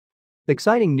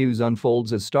Exciting news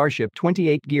unfolds as Starship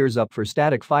 28 gears up for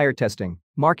static fire testing,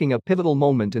 marking a pivotal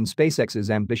moment in SpaceX's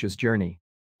ambitious journey.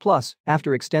 Plus,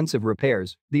 after extensive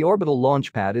repairs, the orbital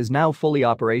launch pad is now fully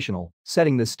operational,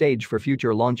 setting the stage for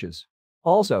future launches.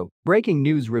 Also, breaking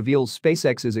news reveals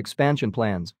SpaceX's expansion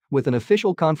plans, with an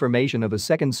official confirmation of a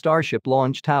second Starship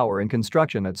launch tower in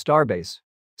construction at Starbase.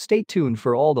 Stay tuned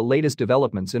for all the latest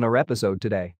developments in our episode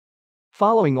today.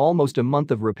 Following almost a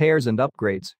month of repairs and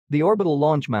upgrades, the orbital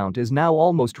launch mount is now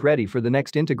almost ready for the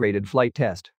next integrated flight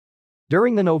test.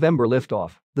 During the November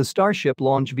liftoff, the Starship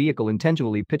launch vehicle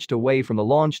intentionally pitched away from the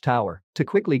launch tower to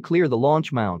quickly clear the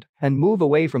launch mount and move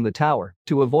away from the tower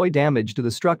to avoid damage to the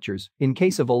structures in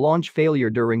case of a launch failure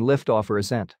during liftoff or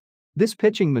ascent. This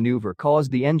pitching maneuver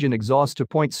caused the engine exhaust to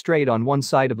point straight on one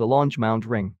side of the launch mount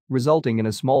ring, resulting in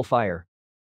a small fire.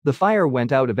 The fire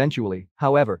went out eventually,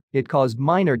 however, it caused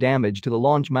minor damage to the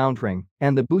launch mount ring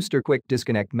and the booster quick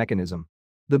disconnect mechanism.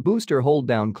 The booster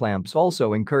hold-down clamps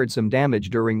also incurred some damage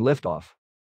during liftoff.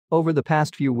 Over the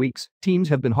past few weeks, teams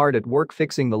have been hard at work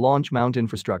fixing the launch mount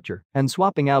infrastructure and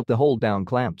swapping out the hold-down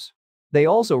clamps. They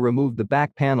also removed the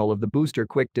back panel of the booster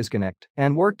quick disconnect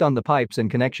and worked on the pipes and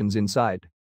connections inside.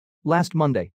 Last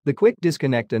Monday, the quick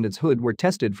disconnect and its hood were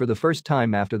tested for the first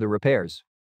time after the repairs.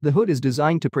 The hood is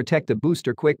designed to protect the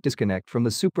booster quick disconnect from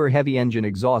the super heavy engine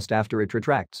exhaust after it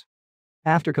retracts.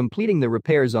 After completing the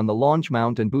repairs on the launch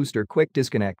mount and booster quick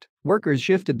disconnect, workers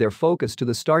shifted their focus to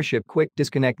the Starship quick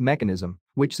disconnect mechanism,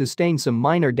 which sustained some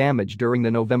minor damage during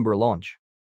the November launch.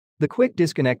 The quick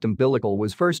disconnect umbilical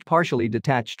was first partially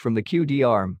detached from the QD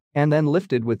arm and then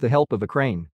lifted with the help of a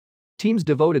crane. Teams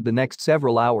devoted the next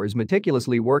several hours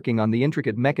meticulously working on the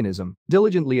intricate mechanism,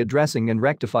 diligently addressing and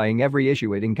rectifying every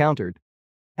issue it encountered.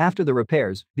 After the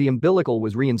repairs, the umbilical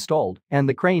was reinstalled and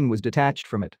the crane was detached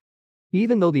from it.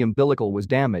 Even though the umbilical was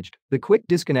damaged, the quick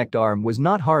disconnect arm was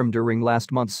not harmed during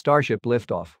last month's Starship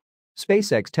liftoff.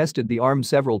 SpaceX tested the arm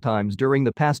several times during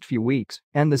the past few weeks,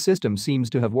 and the system seems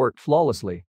to have worked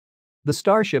flawlessly. The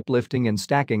Starship lifting and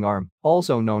stacking arm,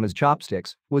 also known as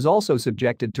chopsticks, was also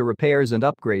subjected to repairs and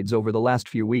upgrades over the last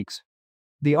few weeks.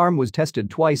 The arm was tested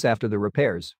twice after the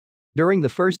repairs. During the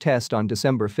first test on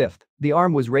December 5, the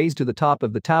arm was raised to the top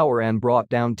of the tower and brought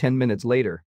down 10 minutes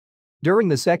later. During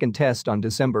the second test on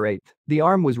December 8, the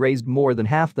arm was raised more than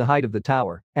half the height of the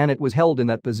tower, and it was held in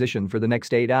that position for the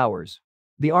next 8 hours.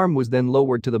 The arm was then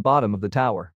lowered to the bottom of the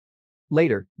tower.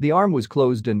 Later, the arm was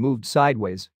closed and moved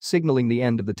sideways, signaling the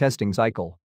end of the testing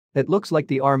cycle. It looks like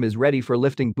the arm is ready for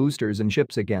lifting boosters and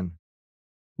ships again.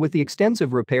 With the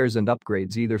extensive repairs and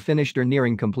upgrades either finished or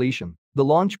nearing completion, the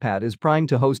launch pad is primed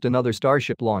to host another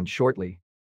Starship launch shortly.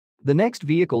 The next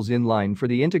vehicles in line for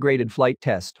the integrated flight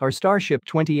test are Starship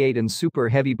 28 and Super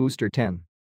Heavy Booster 10.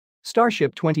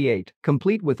 Starship 28,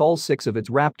 complete with all 6 of its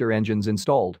Raptor engines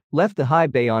installed, left the high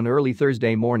bay on early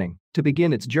Thursday morning to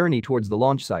begin its journey towards the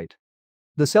launch site.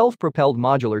 The self-propelled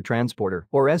modular transporter,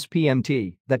 or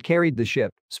SPMT, that carried the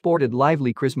ship sported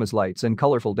lively Christmas lights and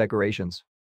colorful decorations.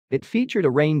 It featured a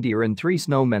reindeer and 3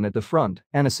 snowmen at the front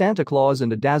and a Santa Claus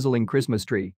and a dazzling Christmas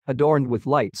tree, adorned with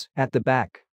lights, at the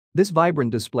back. This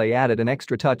vibrant display added an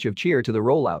extra touch of cheer to the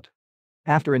rollout.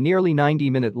 After a nearly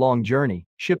 90-minute-long journey,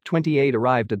 Ship 28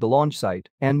 arrived at the launch site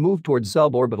and moved towards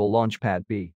suborbital launch pad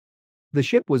B. The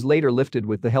ship was later lifted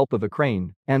with the help of a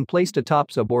crane and placed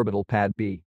atop suborbital pad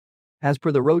B. As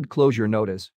per the road closure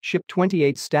notice, Ship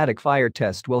 28's static fire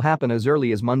test will happen as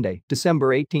early as Monday,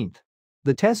 December 18.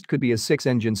 The test could be a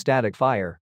 6-engine static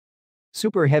fire.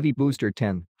 Super Heavy Booster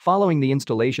 10, following the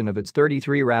installation of its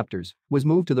 33 Raptors, was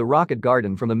moved to the Rocket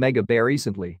Garden from the Mega Bay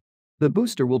recently. The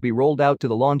booster will be rolled out to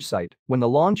the launch site when the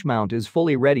launch mount is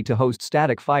fully ready to host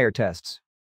static fire tests.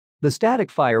 The static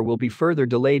fire will be further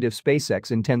delayed if SpaceX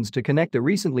intends to connect the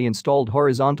recently installed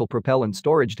horizontal propellant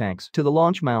storage tanks to the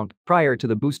launch mount prior to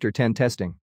the Booster 10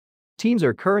 testing. Teams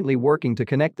are currently working to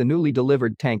connect the newly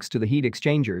delivered tanks to the heat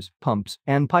exchangers, pumps,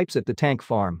 and pipes at the tank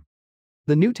farm.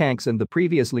 The new tanks and the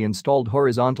previously installed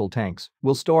horizontal tanks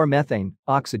will store methane,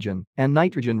 oxygen, and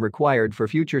nitrogen required for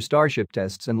future Starship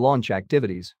tests and launch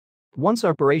activities. Once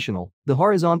operational, the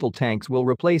horizontal tanks will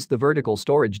replace the vertical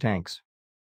storage tanks.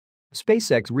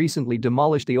 SpaceX recently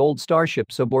demolished the old Starship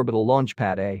suborbital launch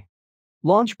pad A.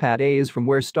 Launch pad A is from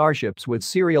where Starships with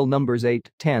serial numbers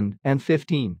 8, 10, and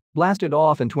 15 blasted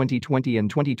off in 2020 and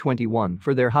 2021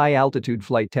 for their high-altitude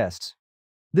flight tests.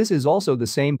 This is also the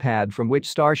same pad from which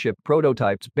Starship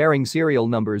prototypes bearing serial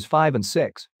numbers 5 and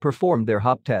 6 performed their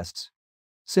hop tests.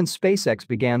 Since SpaceX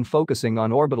began focusing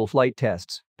on orbital flight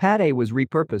tests, Pad A was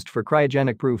repurposed for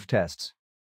cryogenic-proof tests.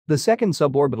 The second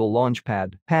suborbital launch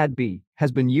pad, Pad B,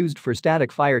 has been used for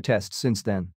static fire tests since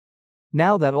then.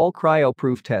 Now that all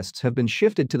cryo-proof tests have been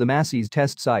shifted to the Massey's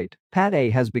test site, Pad A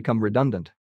has become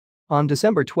redundant. On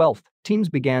December 12, teams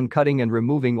began cutting and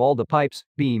removing all the pipes,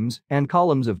 beams, and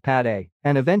columns of Pad A,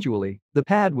 and eventually, the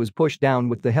pad was pushed down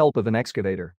with the help of an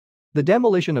excavator. The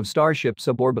demolition of Starship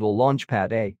suborbital launch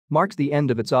Pad A marks the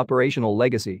end of its operational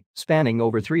legacy, spanning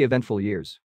over 3 eventful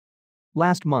years.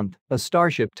 Last month, a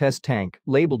Starship test tank,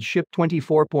 labeled Ship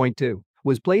 24.2,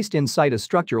 was placed inside a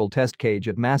structural test cage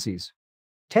at Massey's.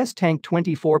 Test Tank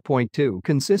 24.2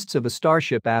 consists of a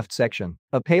Starship aft section,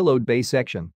 a payload bay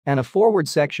section, and a forward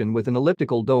section with an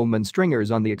elliptical dome and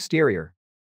stringers on the exterior.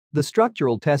 The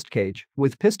structural test cage,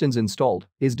 with pistons installed,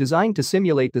 is designed to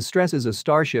simulate the stresses a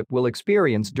Starship will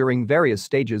experience during various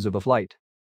stages of a flight.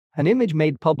 An image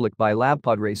made public by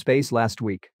labpadre Space last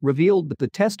week revealed that the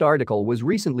test article was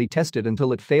recently tested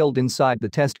until it failed inside the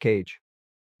test cage.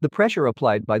 The pressure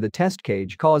applied by the test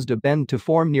cage caused a bend to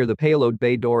form near the payload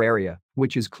bay door area,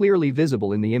 which is clearly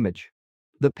visible in the image.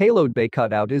 The payload bay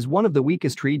cutout is one of the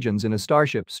weakest regions in a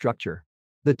Starship structure.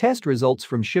 The test results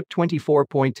from Ship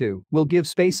 24.2 will give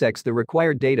SpaceX the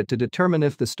required data to determine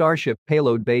if the Starship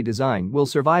payload bay design will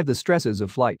survive the stresses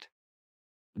of flight.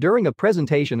 During a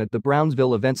presentation at the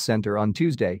Brownsville Events Center on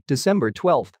Tuesday, December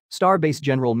 12, Starbase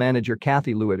General Manager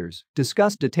Kathy Lueders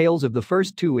discussed details of the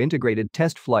first 2 integrated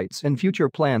test flights and future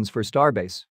plans for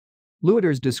Starbase.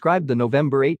 Lueders described the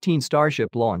November 18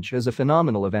 Starship launch as a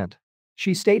phenomenal event.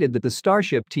 She stated that the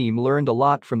Starship team learned a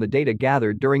lot from the data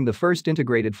gathered during the first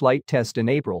integrated flight test in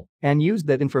April and used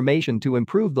that information to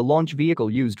improve the launch vehicle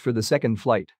used for the second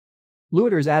flight.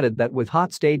 Lueders added that with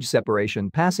hot stage separation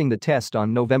passing the test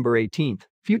on November 18,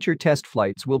 future test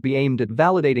flights will be aimed at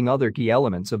validating other key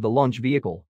elements of the launch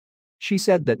vehicle. She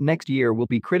said that next year will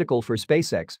be critical for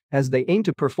SpaceX as they aim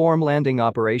to perform landing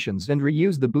operations and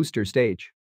reuse the booster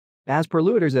stage. As per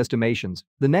Lueders' estimations,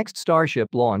 the next Starship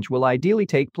launch will ideally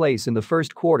take place in the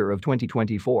first quarter of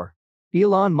 2024.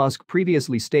 Elon Musk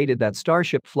previously stated that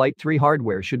Starship Flight 3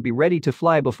 hardware should be ready to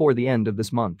fly before the end of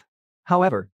this month.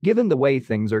 However, given the way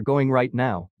things are going right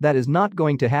now, that is not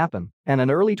going to happen, and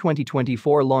an early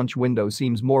 2024 launch window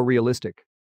seems more realistic.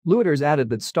 Lueders added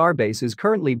that Starbase is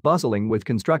currently bustling with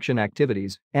construction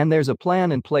activities, and there's a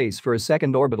plan in place for a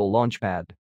second orbital launch pad.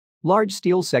 Large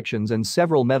steel sections and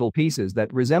several metal pieces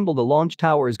that resemble the launch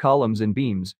tower's columns and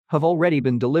beams have already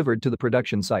been delivered to the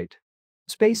production site.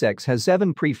 SpaceX has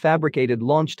 7 prefabricated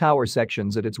launch tower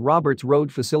sections at its Roberts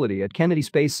Road facility at Kennedy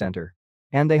Space Center,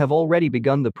 and they have already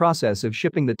begun the process of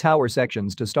shipping the tower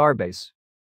sections to Starbase.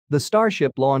 The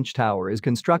Starship launch tower is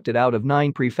constructed out of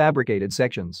 9 prefabricated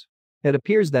sections. It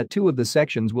appears that 2 of the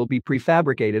sections will be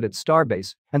prefabricated at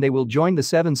Starbase, and they will join the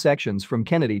 7 sections from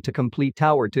Kennedy to complete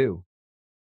Tower 2.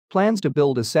 Plans to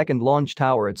build a second launch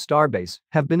tower at Starbase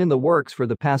have been in the works for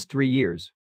the past 3 years.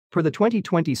 Per the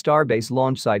 2020 Starbase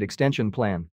launch site extension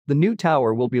plan, the new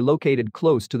tower will be located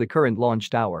close to the current launch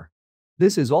tower.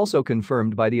 This is also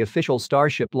confirmed by the official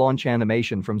Starship launch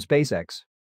animation from SpaceX.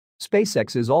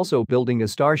 SpaceX is also building a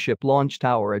Starship launch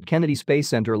tower at Kennedy Space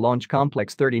Center Launch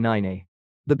Complex 39A.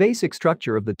 The basic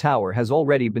structure of the tower has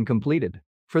already been completed.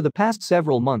 For the past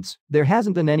several months, there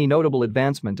hasn't been any notable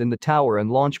advancement in the tower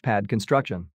and launch pad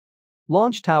construction.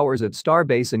 Launch towers at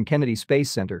Starbase and Kennedy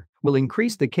Space Center will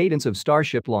increase the cadence of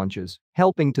Starship launches,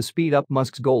 helping to speed up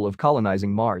Musk's goal of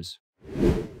colonizing Mars.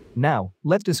 Now,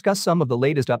 let's discuss some of the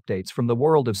latest updates from the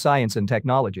world of science and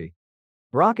technology.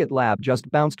 Rocket Lab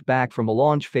just bounced back from a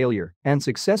launch failure and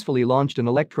successfully launched an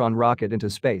Electron rocket into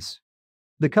space.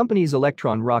 The company's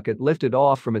Electron rocket lifted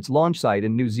off from its launch site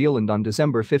in New Zealand on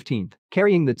December 15,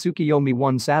 carrying the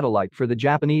Tsukuyomi-1 satellite for the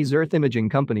Japanese Earth imaging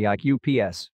company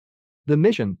IQPS. The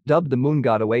mission, dubbed the Moon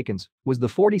God Awakens, was the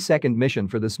 42nd mission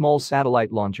for the small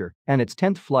satellite launcher and its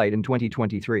 10th flight in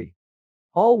 2023.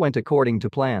 All went according to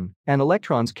plan, and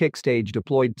Electron's kick stage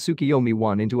deployed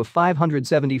Tsukuyomi-1 into a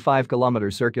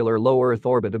 575-kilometer circular low Earth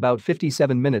orbit about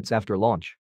 57 minutes after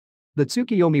launch. The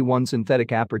Tsukuyomi-1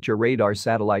 synthetic aperture radar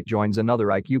satellite joins another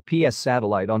IQPS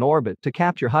satellite on orbit to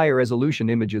capture higher-resolution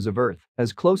images of Earth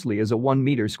as closely as a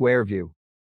 1-meter square view.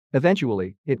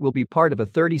 Eventually, it will be part of a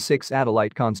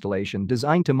 36-satellite constellation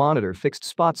designed to monitor fixed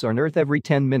spots on Earth every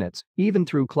 10 minutes, even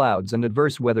through clouds and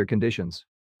adverse weather conditions.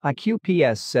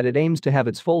 IQPS said it aims to have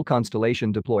its full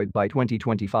constellation deployed by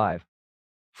 2025.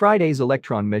 Friday's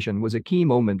Electron mission was a key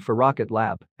moment for Rocket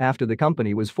Lab after the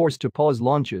company was forced to pause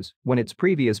launches when its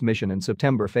previous mission in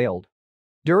September failed.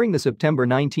 During the September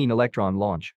 19 Electron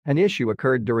launch, an issue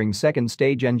occurred during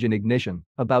second-stage engine ignition,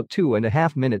 about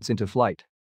 2.5 minutes into flight.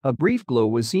 A brief glow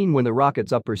was seen when the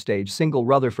rocket's upper stage single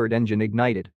Rutherford engine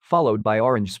ignited, followed by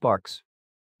orange sparks.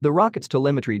 The rocket's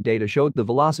telemetry data showed the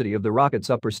velocity of the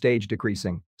rocket's upper stage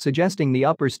decreasing, suggesting the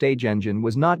upper stage engine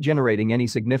was not generating any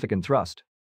significant thrust.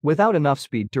 Without enough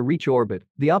speed to reach orbit,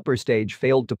 the upper stage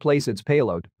failed to place its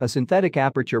payload, a synthetic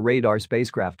aperture radar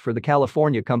spacecraft for the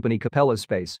California company Capella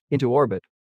Space, into orbit.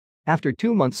 After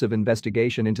 2 months of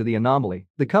investigation into the anomaly,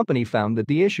 the company found that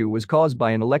the issue was caused by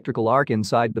an electrical arc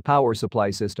inside the power supply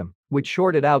system, which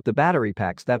shorted out the battery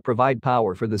packs that provide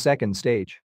power for the second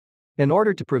stage. In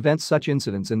order to prevent such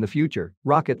incidents in the future,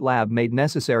 Rocket Lab made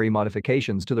necessary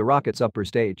modifications to the rocket's upper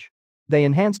stage. They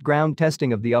enhanced ground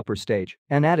testing of the upper stage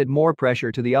and added more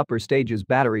pressure to the upper stage's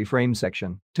battery frame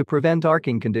section to prevent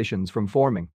arcing conditions from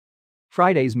forming.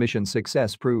 Friday's mission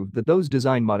success proved that those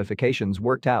design modifications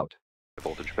worked out.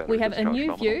 We have a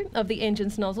new view of the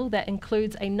engine's nozzle that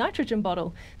includes a nitrogen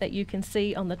bottle that you can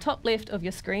see on the top left of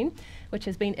your screen, which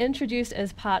has been introduced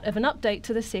as part of an update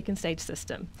to the second stage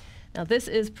system. Now, this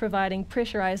is providing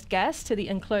pressurized gas to the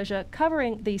enclosure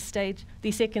covering the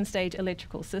second stage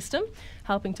electrical system,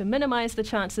 helping to minimize the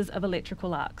chances of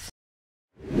electrical arcs.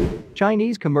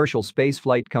 Chinese commercial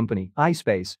spaceflight company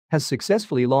iSpace has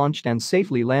successfully launched and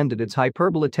safely landed its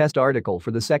Hyperbola test article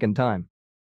for the second time.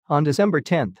 On December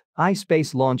 10,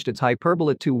 iSpace launched its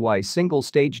Hyperbola 2Y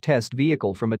single-stage test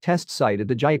vehicle from a test site at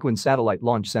the Jiuquan Satellite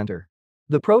Launch Center.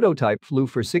 The prototype flew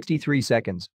for 63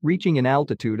 seconds, reaching an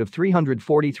altitude of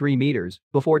 343 meters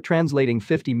before translating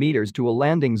 50 meters to a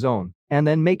landing zone and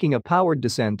then making a powered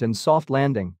descent and soft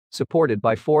landing, supported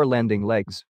by 4 landing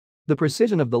legs. The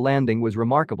precision of the landing was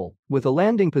remarkable, with a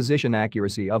landing position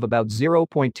accuracy of about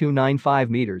 0.295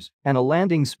 meters and a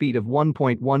landing speed of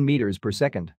 1.1 meters per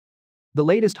second. The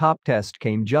latest hop test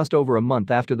came just over a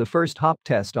month after the first hop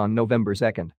test on November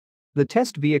 2. The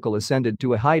test vehicle ascended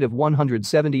to a height of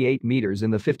 178 meters in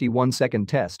the 51-second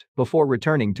test before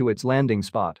returning to its landing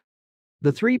spot.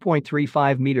 The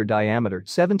 3.35-meter diameter,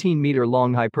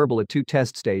 17-meter-long Hyperbola 2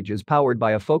 test stage is powered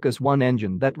by a Focus 1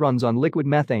 engine that runs on liquid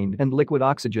methane and liquid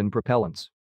oxygen propellants.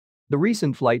 The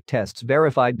recent flight tests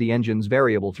verified the engine's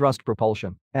variable thrust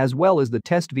propulsion, as well as the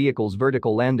test vehicle's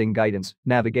vertical landing guidance,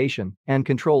 navigation, and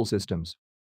control systems.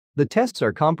 The tests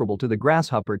are comparable to the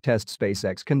Grasshopper test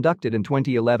SpaceX conducted in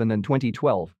 2011 and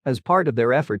 2012 as part of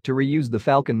their effort to reuse the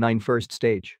Falcon 9 first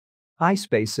stage.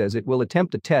 iSpace says it will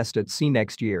attempt a test at sea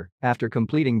next year after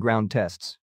completing ground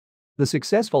tests. The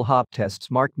successful hop tests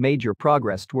marked major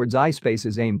progress towards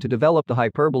iSpace's aim to develop the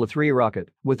Hyperbola 3 rocket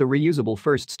with a reusable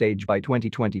first stage by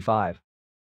 2025.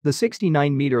 The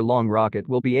 69-meter-long rocket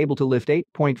will be able to lift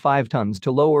 8.5 tons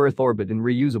to low Earth orbit in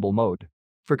reusable mode.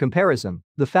 For comparison,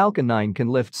 the Falcon 9 can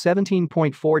lift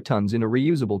 17.4 tons in a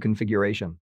reusable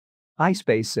configuration.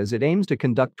 iSpace says it aims to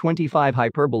conduct 25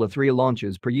 Hyperbola 3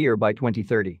 launches per year by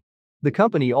 2030. The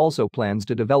company also plans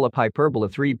to develop Hyperbola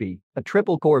 3B, a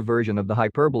triple-core version of the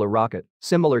Hyperbola rocket,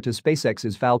 similar to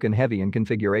SpaceX's Falcon Heavy in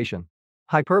configuration.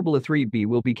 Hyperbola 3B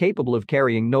will be capable of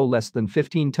carrying no less than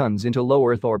 15 tons into low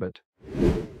Earth orbit.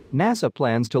 NASA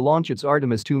plans to launch its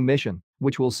Artemis-2 mission,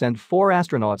 which will send 4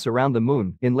 astronauts around the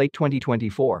moon in late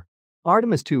 2024.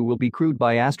 Artemis-2 will be crewed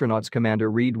by astronauts Commander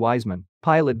Reed Wiseman,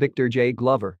 pilot Victor J.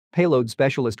 Glover, payload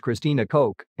specialist Christina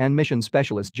Koch, and mission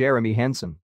specialist Jeremy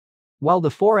Henson. While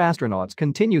the 4 astronauts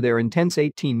continue their intense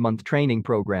 18-month training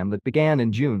program that began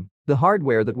in June, the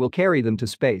hardware that will carry them to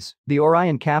space, the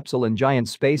Orion capsule and Giant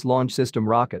Space Launch System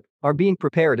rocket, are being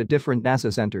prepared at different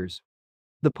NASA centers.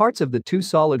 The parts of the 2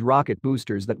 solid rocket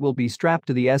boosters that will be strapped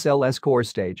to the SLS core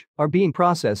stage are being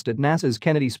processed at NASA's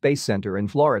Kennedy Space Center in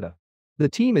Florida. The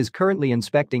team is currently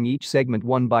inspecting each segment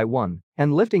one by one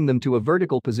and lifting them to a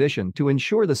vertical position to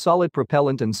ensure the solid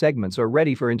propellant and segments are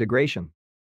ready for integration.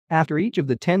 After each of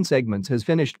the 10 segments has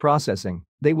finished processing,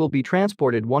 they will be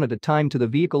transported one at a time to the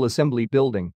vehicle assembly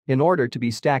building in order to be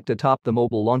stacked atop the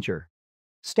mobile launcher.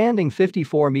 Standing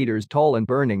 54 meters tall and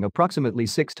burning approximately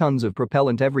 6 tons of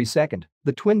propellant every second,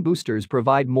 the twin boosters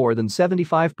provide more than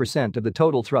 75% of the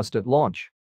total thrust at launch.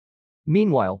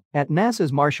 Meanwhile, at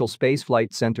NASA's Marshall Space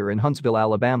Flight Center in Huntsville,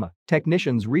 Alabama,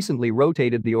 technicians recently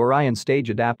rotated the Orion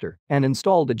stage adapter and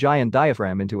installed a giant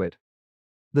diaphragm into it.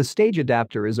 The stage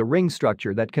adapter is a ring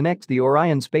structure that connects the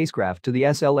Orion spacecraft to the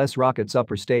SLS rocket's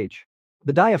upper stage.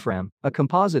 The diaphragm, a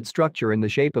composite structure in the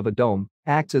shape of a dome,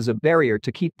 acts as a barrier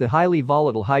to keep the highly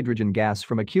volatile hydrogen gas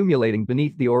from accumulating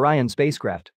beneath the Orion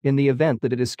spacecraft in the event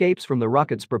that it escapes from the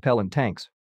rocket's propellant tanks.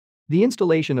 The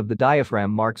installation of the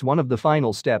diaphragm marks one of the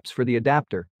final steps for the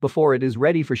adapter before it is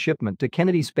ready for shipment to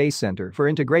Kennedy Space Center for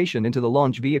integration into the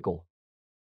launch vehicle.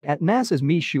 At NASA's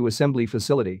Michoud assembly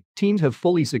facility, teams have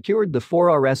fully secured the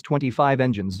 4 RS-25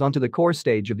 engines onto the core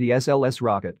stage of the SLS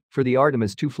rocket for the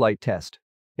Artemis-2 flight test.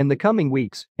 In the coming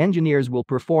weeks, engineers will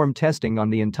perform testing on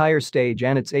the entire stage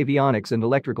and its avionics and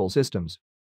electrical systems.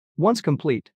 Once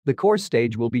complete, the core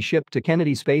stage will be shipped to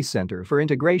Kennedy Space Center for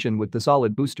integration with the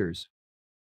solid boosters.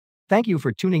 Thank you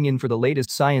for tuning in for the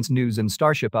latest science news and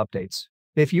Starship updates.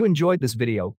 If you enjoyed this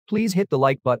video, please hit the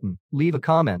like button, leave a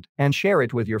comment, and share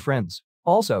it with your friends.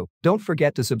 Also, don't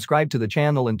forget to subscribe to the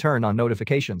channel and turn on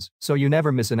notifications so you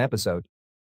never miss an episode.